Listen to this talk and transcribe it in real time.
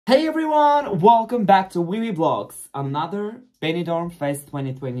Hey everyone, welcome back to Wiwibloggs, another Benidorm Fest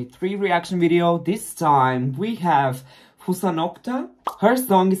 2023 reaction video. This time we have Fusa Nocta. Her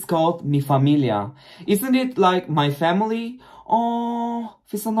song is called Mi Familia. Isn't it like my family? Oh,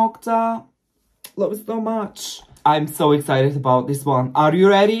 Fusa Nocta, love it so much. I'm so excited about this one. Are you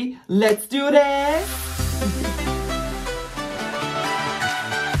ready? Let's do this!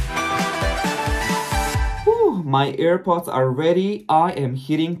 My AirPods are ready. I am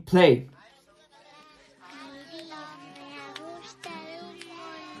hitting play.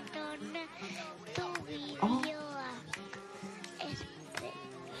 Oh.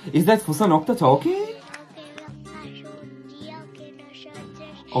 Is that Fusa Nocta talking?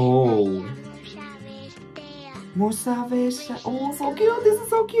 Oh. Musa Vesha. Oh, so cute. This is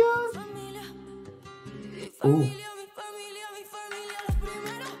so cute. Oh.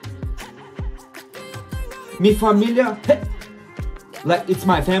 Mi familia, hey. Like it's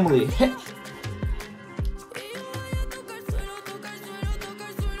my family. Hey.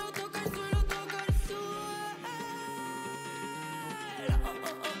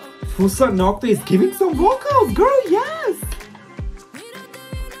 Fusa Nocta is giving some vocals, girl. Yes.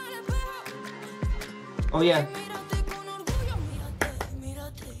 Oh yeah.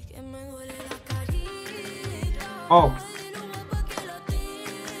 Oh.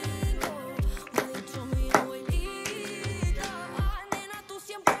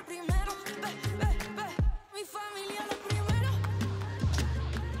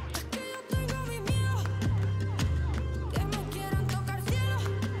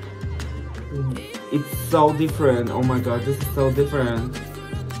 It's so different. Oh my god, this is so different.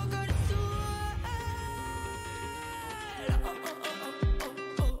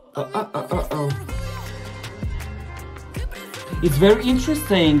 It's very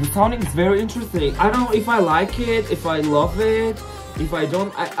interesting. The sounding is very interesting. I don't know if I like it, if I love it, if I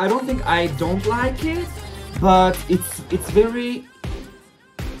don't. I don't think I don't like it, but it's very.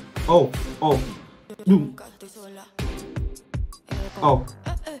 Oh. Oh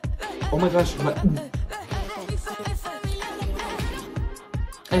my gosh.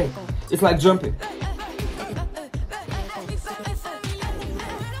 Hey, it's like jumping.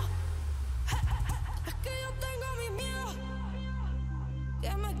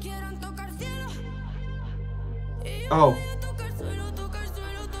 Oh.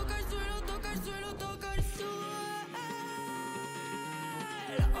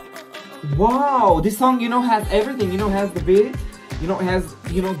 Wow, this song, has everything. Has the beat. It has,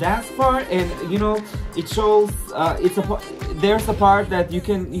 dance part, and it shows. There's a part that you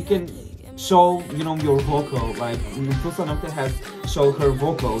can show, your vocal. Like Fusa Nocta has showed her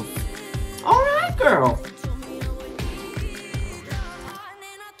vocals. All right, girl.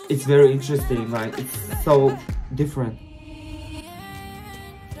 It's very interesting. Like it's so different.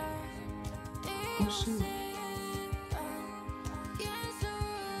 Oh shit.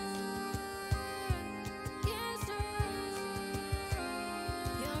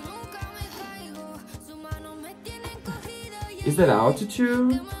 Is that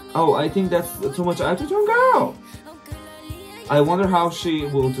altitude? Oh, I think that's too much altitude, girl. I wonder how she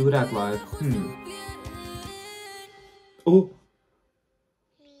will do that live. Oh.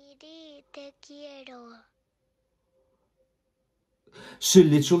 She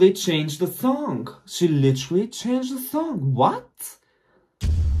literally changed the song. She literally changed the song. What?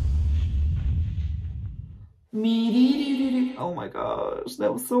 Oh my gosh,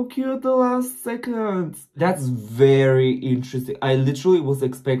 that was so cute the last second. That's very interesting. I literally was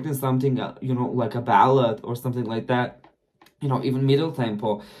expecting something, like a ballad or something like that. Even middle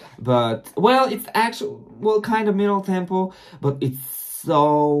tempo. But, well, it's actually, kind of middle tempo, but it's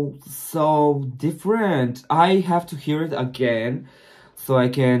so different. I have to hear it again so I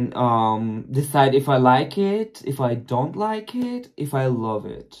can decide if I like it, if I don't like it, if I love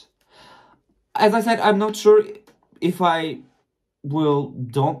it. As I said, I'm not sure if I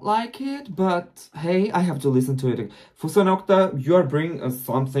don't like it, but hey, I have to listen to it. Fusa Nocta, you are bringing us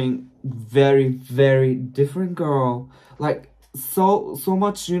something very, very different, girl. Like so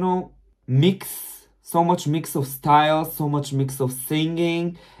much, mix, so much mix of styles, so much mix of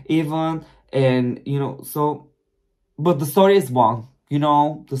singing, even, and but the story is one.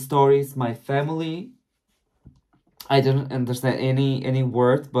 The story is my family. I didn't understand any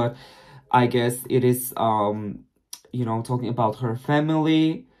words, but I guess it is, talking about her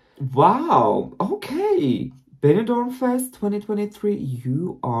family. Wow, okay. Benidorm Fest 2023,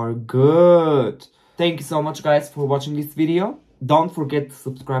 you are good. Thank you so much, guys, for watching this video. Don't forget to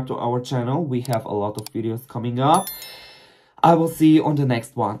subscribe to our channel. We have a lot of videos coming up. I will see you on the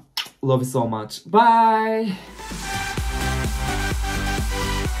next one. Love you so much. Bye.